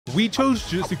We chose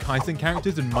Jujutsu Kaisen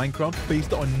characters in Minecraft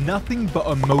based on nothing but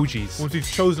emojis. Once we've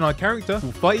chosen our character,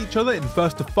 we'll fight each other in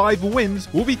first to 5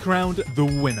 wins. We'll be crowned the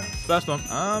winner. First one,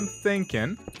 I'm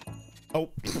thinking... Oh,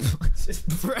 just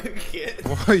broke it.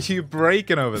 What are you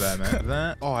breaking over there,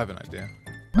 man? Oh, I have an idea.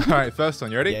 All right, first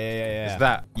one, you ready? Yeah. It's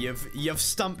that. You've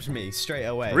stumped me straight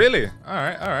away. Really? All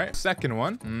right. Second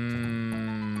one.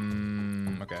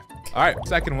 Okay. All right,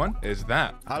 second one is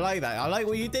that. I like that. I like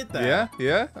what you did there.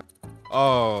 Yeah.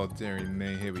 Oh, dearie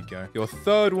me. Here we go. Your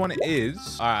third one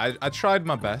is... All right, I tried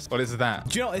my best, but it's that.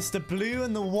 Do you know what? It's the blue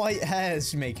and the white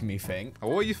hairs making me think.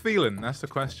 What are you feeling? That's the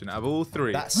question. Out of all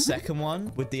 3. That second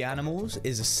one with the animals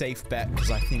is a safe bet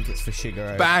because I think it's for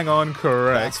Shigeru. Bang on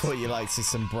correct. That's what you like, to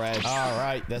some bread. All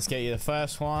right, let's get you the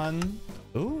first one.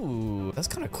 Ooh, that's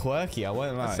kind of quirky. I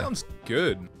won't lie. That sounds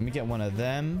good. Let me get one of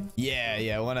them.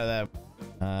 Yeah, one of them.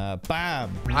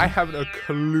 Bam. I haven't a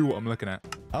clue what I'm looking at.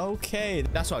 Okay,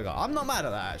 that's what I got. I'm not mad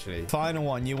at that, actually. Final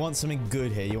one. You want something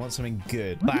good here. You want something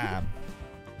good. Bam.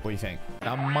 What do you think?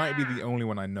 That might be the only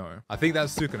one I know. I think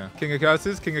that's Sukuna. King of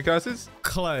Curses?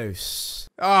 Close.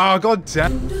 Oh, god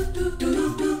damn.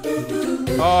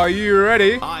 Oh, are you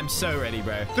ready? I'm so ready,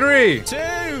 bro. 3, 2,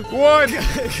 1.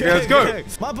 Let's go.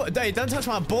 Hey, don't touch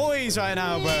my boys right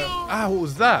now, bro. Ah, what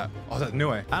was that? Oh, that's Nue.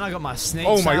 And I got my snakes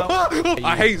Oh my out. god.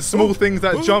 I hate small things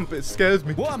that jump. It scares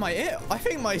me. What am I? I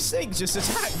think my snake just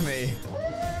attacked me.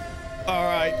 All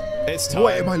right, it's time.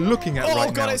 What am I looking at right now?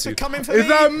 Oh god, it's coming for me. me. Is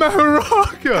that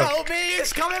Maharaka? Help me,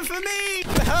 it's coming for me.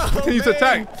 Help Can you me.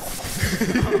 attack?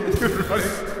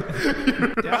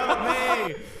 Help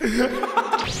me.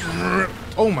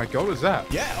 Oh my god, what's that?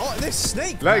 Yeah, this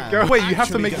snake, Let man. go. Wait, you have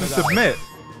to Actually make them gonna die. submit.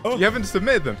 Oh. You haven't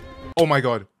submitted them. Oh my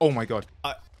god.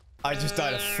 I just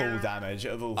died of full damage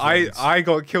of all things. I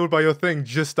got killed by your thing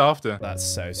just after. That's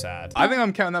so sad. I think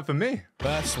I'm counting that for me.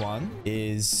 First one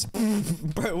is...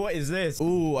 Bro, what is this?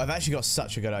 Ooh, I've actually got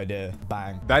such a good idea.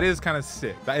 Bang. That is kind of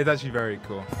sick. That is actually very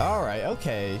cool. All right,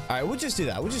 okay. All right, we'll just do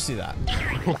that.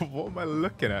 What am I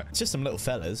looking at? It's just some little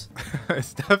fellas.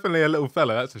 It's definitely a little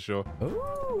fella, that's for sure.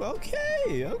 Ooh,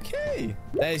 okay.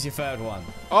 There's your third one.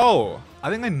 Oh,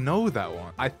 I think I know that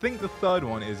one. I think the third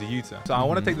one is Yuta. So I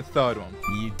want to take the third one.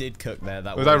 You did cook there.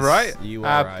 Was I right? You were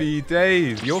Happy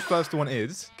days. Your first one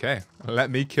is... Okay, let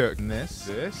me cook this.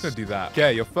 I'm gonna do that.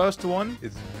 Okay, your first one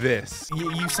is this.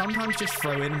 You sometimes just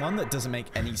throw in one that doesn't make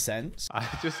any sense.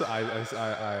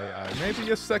 Maybe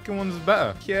your second one's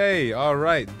better. Okay, all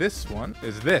right. This one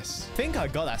is this. I think I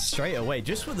got that straight away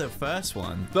just with the first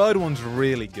one. Third one's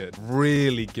really good.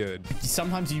 Really good.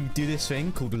 Sometimes you do this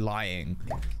thing called lying.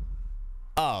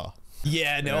 Oh.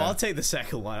 Yeah, no, I'll take the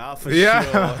second one out for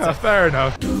sure. Fair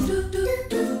enough.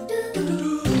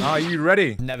 Are you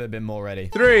ready? Never been more ready.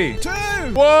 3, 2,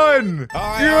 1. All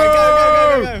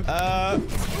right,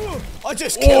 go. I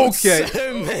just killed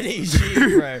so many sheep,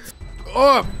 bro.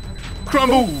 Oh,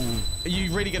 crumble. Are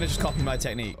you really gonna just copy my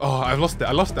technique? Oh, I lost it.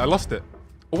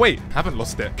 Oh, wait, haven't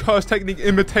lost it. Curse technique,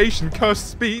 imitation, curse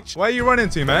speech. Where are you running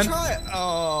to, man? Try it.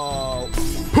 Oh.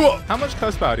 How much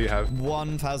curse power do you have?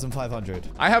 1,500.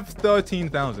 I have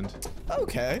 13,000.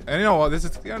 Okay. And you know what? This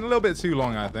is a little bit too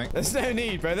long, I think. There's no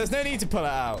need, bro. There's no need to pull it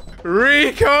out.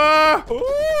 Rika!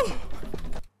 Ooh.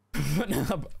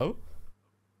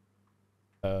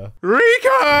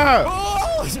 Rika!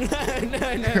 Oh,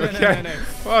 no.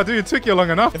 Oh, dude, it took you long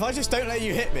enough. If I just don't let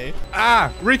you hit me.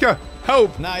 Ah, Rika,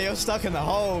 help. Nah, you're stuck in the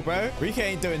hole, bro. Rika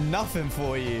ain't doing nothing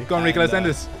for you. Go on, Rika, let's end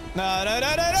this. No.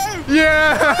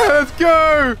 Yeah, let's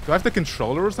go. Do I have the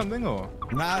controller or something, or?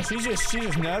 Nah, she's just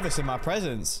nervous in my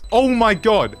presence. Oh my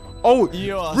god. Oh,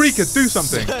 You are Rika, do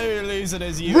something. so losing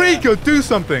as you Rika, do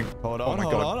something. Hold on. I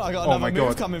got Oh another my move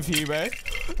god. coming for you, bro.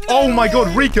 Oh my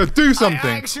god, Rika, do something.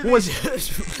 Actually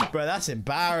bro, that's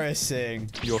embarrassing.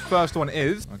 Your first one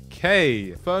is...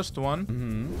 Okay, first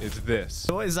one is this.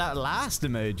 What is that last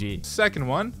emoji? Second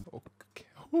one...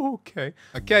 Okay,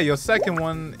 your second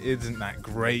one isn't that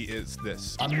great. It's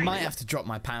this. I might have to drop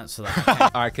my pants for that. All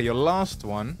right, okay, your last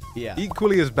one, Yeah.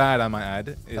 equally as bad, I might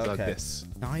add, is like this.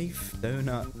 Knife,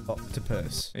 donut,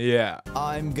 octopus. Yeah.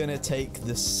 I'm gonna take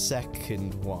the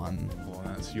second one. Well,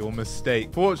 that's your mistake.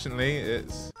 Fortunately,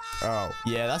 it's... Oh.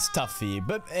 Yeah, that's tough for you.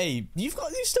 But hey, you've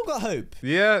still got hope.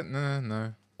 Yeah,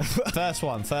 no. First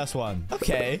one.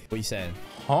 Okay. What are you saying?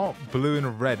 Hot, blue,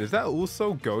 and red. Is that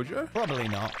also Gojo? Probably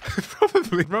not.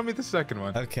 Probably. Run me the second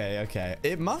one. Okay.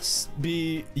 It must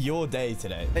be your day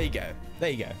today. There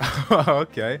you go.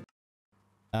 Okay.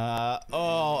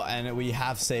 And we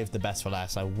have saved the best for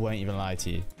last. I won't even lie to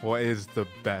you. What is the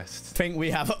best? I think we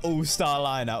have an all-star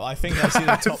lineup. I think I see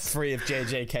the top 3 of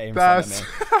JJK in front of me.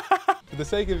 For the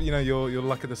sake of, your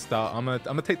luck at the start, I'm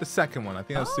gonna take the second one. I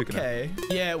think that was Sukuna. Okay.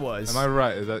 Yeah, it was. Am I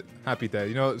right? Is that happy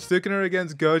day? Sukuna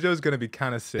against Gojo is gonna be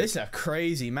kind of sick. This is a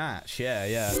crazy match. Yeah,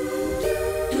 yeah.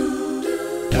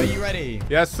 Are you ready?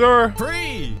 Yes, sir.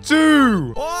 3,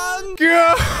 2, 1.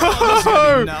 go! Oh, this is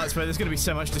gonna be nuts, bro. There's gonna be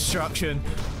so much destruction.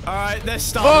 All right, let's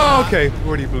start. Oh, okay.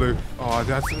 Already blue. Oh,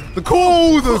 that's the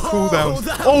cooldown.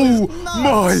 Oh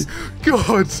my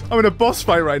God! I'm in a boss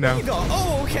fight right now. What you got?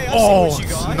 Oh, okay. I see what you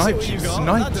got. I see what you got.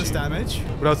 Sniped That does damage.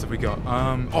 What else have we got?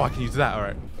 Oh, I can use that. All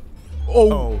right.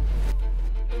 Oh.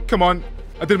 Come on.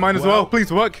 I did mine as well.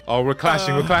 Please work. Oh, we're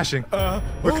clashing. We're clashing.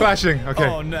 We're clashing. Okay.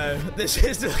 Oh no, this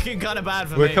is looking kind of bad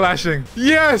for me. We're clashing.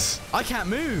 Yes. I can't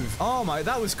move. Oh my,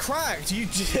 that was cracked. You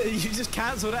just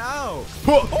cancelled it out.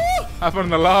 Have fun in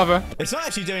the lava. It's not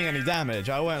actually doing any damage.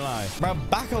 I won't lie. Bro,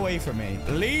 back away from me.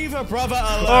 Leave a brother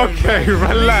alone. Okay, bro.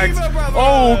 relax. Leave a brother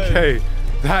alone. Okay,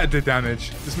 that did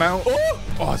damage. Dismount.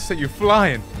 Oh, it set you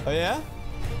flying. Oh yeah.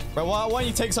 Bro, why don't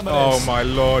you take some of Oh this? my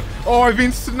lord. Oh, I've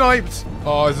been sniped.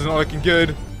 Oh, this is not looking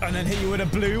good. And then hit you with a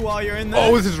blue while you're in there.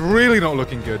 Oh, this is really not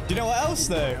looking good. Do you know what else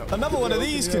though? Another one of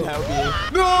these can help you.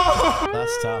 No!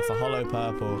 That's tough. A hollow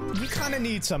purple. You kind of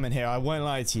need some in here. I won't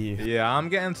lie to you. Yeah, I'm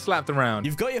getting slapped around.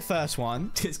 You've got your first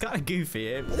one. It's kind of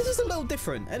goofy. This is a little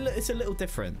different. It's a little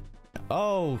different.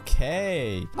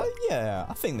 Okay. Oh yeah,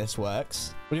 I think this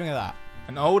works. What do you think of that?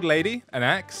 An old lady, an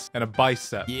axe, and a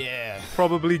bicep. Yeah.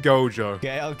 Probably Gojo.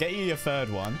 Okay, I'll get you your third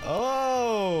one.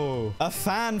 Oh, a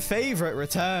fan favorite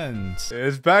returns.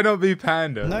 This better not be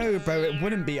Panda. No, bro, it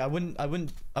wouldn't be. I wouldn't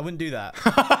do that.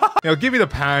 Give me the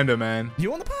Panda, man.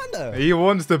 You want the Panda? He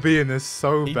wants to be in this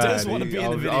so He bad. does want to be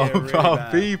in the video.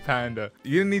 I'll be Panda.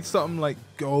 You need something like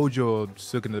Gojo or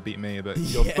Sukuna to beat me, but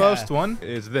your first one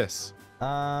is this.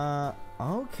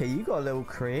 Okay, you got a little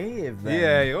creative then.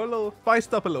 Yeah, you're a little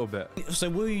spiced up a little bit. So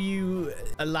will you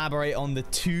elaborate on the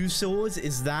 2 swords?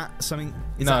 Is that something?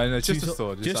 No, just a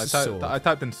sword. Just a sword. I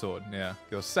typed in sword, yeah.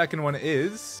 Your second one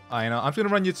is, I'm just going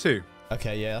to run you 2.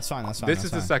 Okay, yeah, that's fine, that's fine. This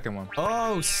is the second one.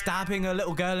 Oh, stabbing a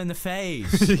little girl in the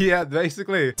face. Yeah,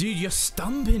 basically. Dude, you're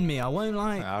stumping me, I won't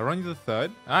lie. I'll run you the third.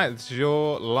 All right, this is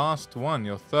your last one.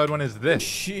 Your third one is this.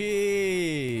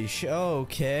 Sheesh,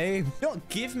 okay. You know what,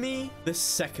 give me the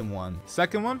second one.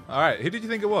 Second one? All right, who did you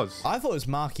think it was? I thought it was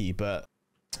Maki, but...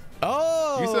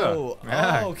 Oh! You, sir.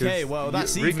 Yeah, okay, well,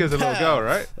 that's even Rika's better. a little girl,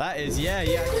 right? That is, yeah.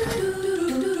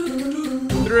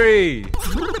 3,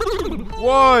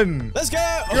 1. Let's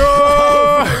go!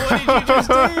 Go! What did you just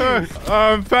do?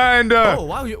 I'm Panda. Oh,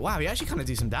 wow, you actually kind of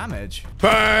do some damage.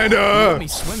 Panda! You got me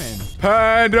swimming.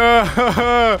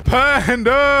 Panda!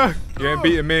 Panda! You ain't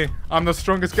beating me. I'm the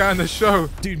strongest guy in the show.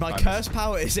 Dude, my curse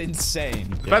power is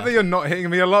insane. The fact that you're not hitting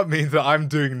me a lot means that I'm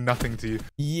doing nothing to you.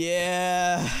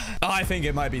 Yeah. Oh, I think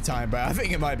it might be time, bro. I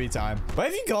think it might be time. Where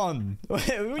have you gone? Where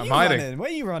are you hiding. running? Where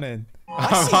are you running?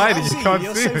 I'm hiding. You can't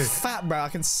You're see so me. fat, bro. I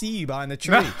can see you behind the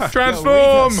tree. Transform!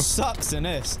 Yo, Rika sucks in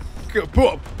this. Pull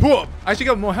up. I actually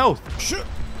got more health.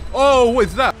 Oh, what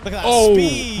is that? Look at that oh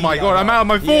speed. my god, I'm out of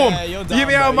my form. Yeah, you're done, Get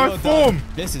me out of my form.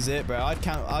 Done. This is it, bro. I'll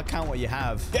count what you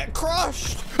have. Get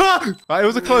crushed. It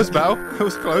was a close battle. It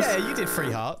was close. Yeah, you did 3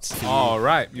 hearts. All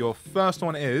right, your first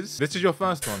one is. This is your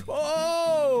first one.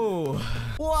 Oh,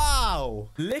 wow.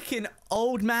 Licking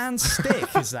old man stick,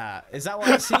 is that? Is that what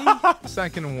I see?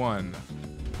 Second one.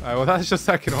 All right, well, that's your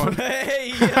second one.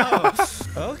 Hey, yo.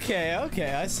 Okay,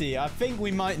 I see. I think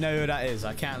we might know who that is.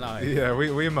 I can't lie. Yeah,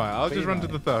 we might. I'll just run to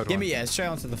the third Give one. me, straight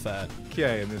on to the third.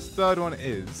 Okay, and this third one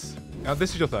is. Now,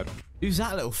 this is your third one. Who's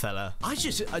that little fella? I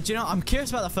just, do you know, I'm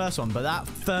curious about the first one, but that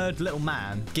third little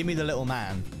man, give me the little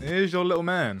man. Here's your little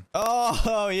man.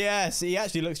 Oh, yes. He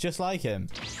actually looks just like him.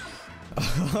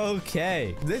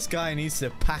 Okay. This guy needs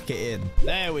to pack it in.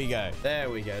 There we go.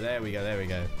 There we go.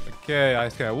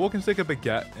 Okay, walking stick, a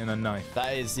baguette, and a knife.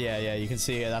 That is, yeah, you can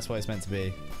see it. That's what it's meant to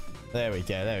be. There we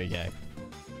go.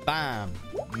 Bam.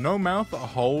 No mouth, a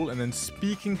hole, and then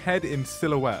speaking head in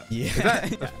silhouette. Yeah.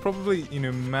 That's probably,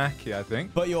 Maki, I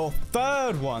think. But your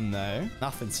third one, though,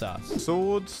 nothing sus.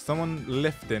 Swords, someone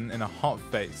lifting in a hot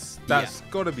face. That's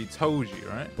gotta be Toji,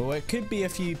 right? Well, it could be a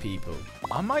few people.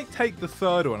 I might take the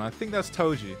third one. I think that's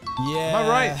Toji. Yeah. Am I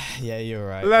right? Yeah, you're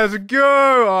right. Let's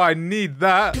go! Oh, I need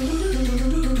that.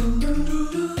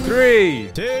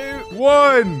 3, 2, 1.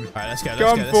 All right, let's go.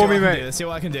 Come for me, mate. Let's see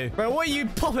what I can do. Bro, what are you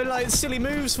popping like silly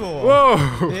moves for?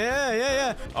 Whoa!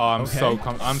 Yeah. Oh, I'm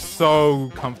so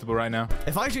comfortable right now.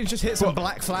 If I could just hit some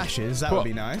black flashes, that would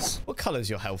be nice. What color's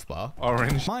your health bar?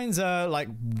 Orange. Mine's like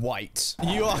white.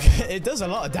 It does a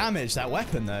lot of damage, that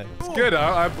weapon though. It's good.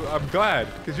 I'm glad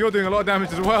because you're doing a lot of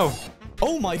damage as well.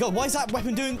 Oh my god, why is that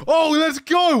weapon doing... Oh, let's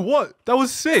go. What? That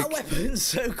was sick. That weapon's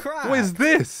so crap. What is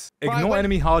this? Right, Ignore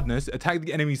enemy hardness. Attack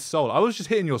the enemy's soul. I was just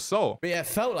hitting your soul. But yeah, it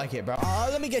felt like it, bro.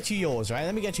 Let me get you yours, right?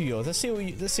 Let me get you yours. Let's see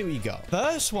what you got.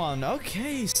 First one.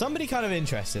 Okay. Somebody kind of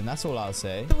interesting. That's all I'll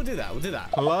say. We'll do that. We'll do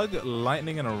that. Plug,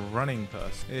 lightning, and a running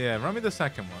person. Yeah, run me the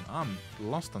second one. I'm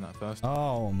lost on that first one.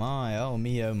 Oh my. Oh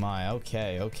me. Oh my.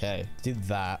 Okay. Okay. Do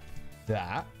that.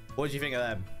 That. What do you think of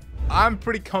them? I'm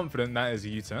pretty confident that is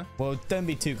Yuta. Well, don't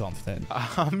be too confident.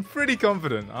 I'm pretty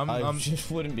confident. I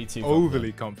just wouldn't be too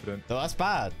overly confident. So that's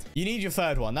bad. You need your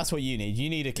third one. That's what you need. You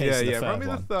need a case of the third one. Yeah, run me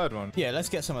the third one. Yeah, let's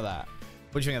get some of that.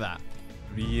 What do you think of that?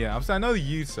 Yeah, I know the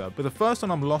Yuta, but the first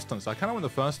one I'm lost on, so I kind of want the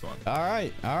first one. All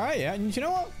right. All right. Yeah. And you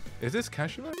know what? Is this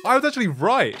Kashima? I was actually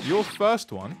right. Your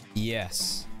first one.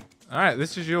 Yes. All right,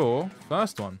 this is your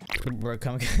first one. Bro,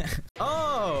 come again.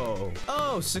 Oh,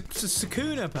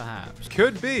 Sukuna perhaps.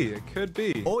 Could be, it could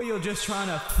be. Or you're just trying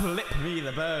to flip me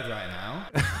the bird right now.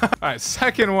 All right,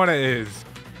 second one it is.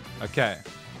 Okay.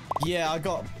 Yeah, I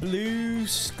got blue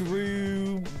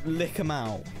screw lick 'em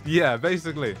out. Yeah,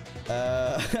 basically.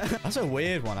 That's a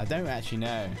weird one. I don't actually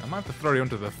know. I might have to throw you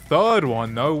onto the third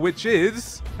one though, which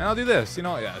is, and I'll do this. You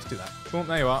know what? Yeah, let's do that. Boom,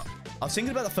 there you are. I was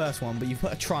thinking about the first one, but you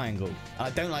put a triangle. And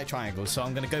I don't like triangles, so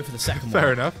I'm going to go for the second one.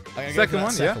 Fair enough. Second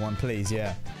one, second one, please,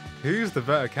 yeah. Who's the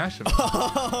better Kashima?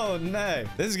 Oh, no.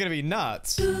 This is going to be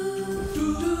nuts. 3,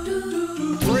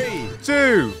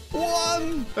 2,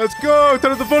 1. Let's go.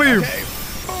 Turn up the volume. Okay.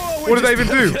 Oh, what did that even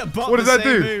do? What does that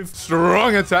do? Move.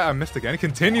 Strong attack. I missed again.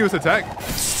 Continuous attack.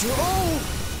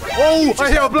 Oh, I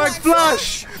hit a black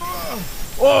flash.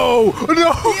 Oh,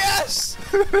 no. Yes.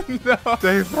 No.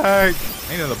 Stay back. I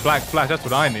need another black flash. That's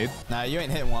what I need. Now, you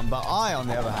ain't hitting one, but I, on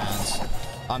the other hand,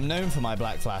 I'm known for my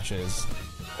black flashes.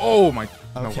 Oh, my.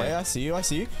 Okay, no, I see you. I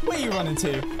see you. Where you running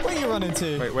to? Where you running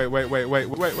to?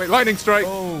 Wait. Lightning strike.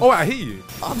 Oh, I hit you.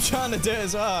 I'm trying to do it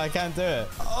as well. I can't do it.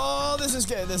 Oh, this is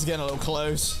getting a little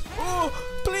close. Oh,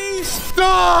 please.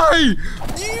 Die.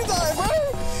 You die, bro.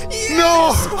 Yes!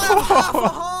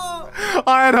 No.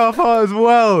 I had half heart as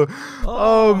well.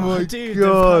 Oh my dude,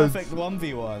 god. The perfect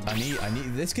 1v1. I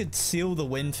need this could seal the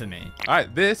win for me. All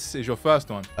right, this is your first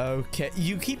one. Okay,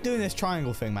 you keep doing this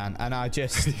triangle thing, man, and I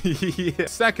just yeah.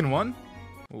 Second one.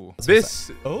 Ooh.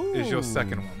 This Ooh. is your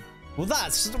second one. Well,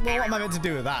 what am I meant to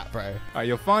do with that, bro? All right,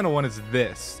 your final one is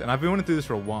this, and I've been wanting to do this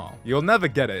for a while. You'll never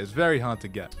get it. It's very hard to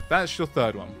get. That's your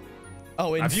third one.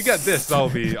 Oh, if you get this, I'll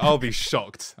be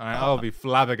shocked. All right, I'll be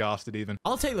flabbergasted even.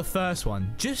 I'll take the first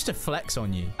one just to flex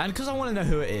on you, and because I want to know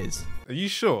who it is. Are you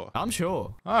sure? I'm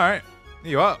sure. All right,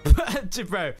 you up,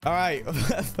 bro? All right,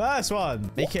 first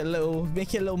one. Make it a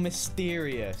little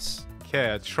mysterious.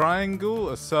 Okay, a triangle,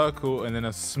 a circle, and then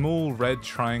a small red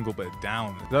triangle, but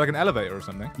down. Is that like an elevator or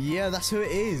something? Yeah, that's who it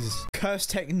is. Cursed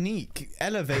technique,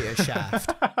 elevator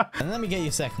shaft. And let me get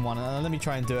your second one, and let me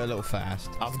try and do it a little fast.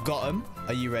 I've got him.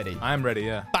 Are you ready? I am ready.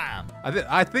 Yeah. Bam.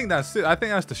 I think that's it. I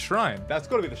think that's the shrine. That's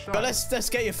got to be the shrine. But let's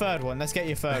get your third one. Let's get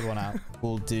your third one out.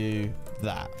 We'll do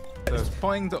that. So it's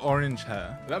pointing to orange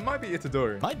hair. That might be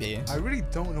Itadori. Might be. I really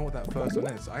don't know what that first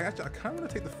one is. I kind of want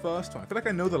to take the first one. I feel like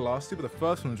I know the last two, but the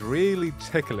first one's really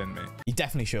tickling me. You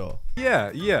definitely sure? Yeah,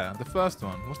 the first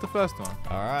one. What's the first one?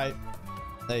 All right.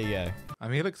 There you go. I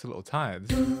mean, he looks a little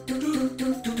tired.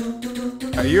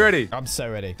 Are you ready? I'm so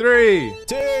ready. 3,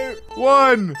 2,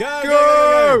 1,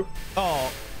 go!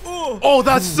 Oh. Ooh. Oh,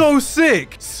 that's so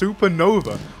sick!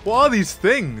 Supernova. What are these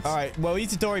things? All right. Well,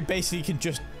 Itadori basically can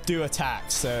just do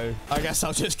attacks, so I guess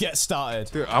I'll just get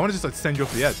started. Dude, I want to just like send you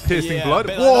off the edge. Piercing blood.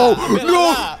 Whoa! Like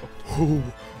no! Oh,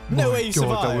 no way you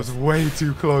survived. That was way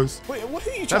too close. Wait, what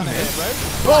are you trying to hit,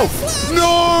 bro? Oh!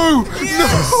 No!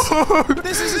 Yes! No!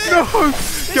 This is it! No!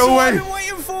 This Go is away! what I've been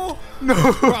waiting for!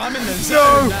 No! Bro, I'm in the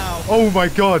zone now. Oh my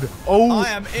god! Oh! I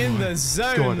am in the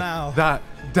zone now. That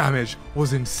damage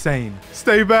was insane.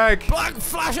 Stay back! Black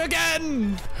flash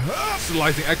again!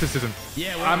 Slicing exorcism.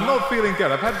 Yeah, I'm not feeling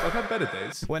good. I've had better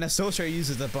days. When a sorcerer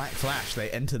uses the black flash, they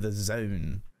enter the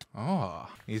zone. Oh,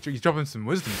 he's dropping some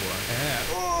wisdom for us.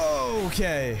 Yeah.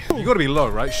 Okay. You gotta be low,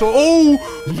 right? Sure.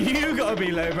 Oh! You gotta be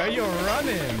low, bro. You're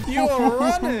running. You're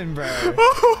running, bro.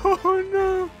 Oh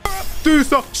no! Do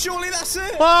stop! Surely that's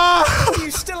it. Ah! Are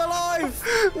you still alive?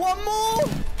 One more.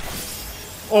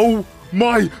 Oh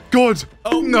my god!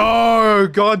 Oh no!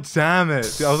 God damn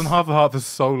it! Dude, I was on half a heart for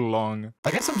so long.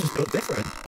 I guess I'm just built different.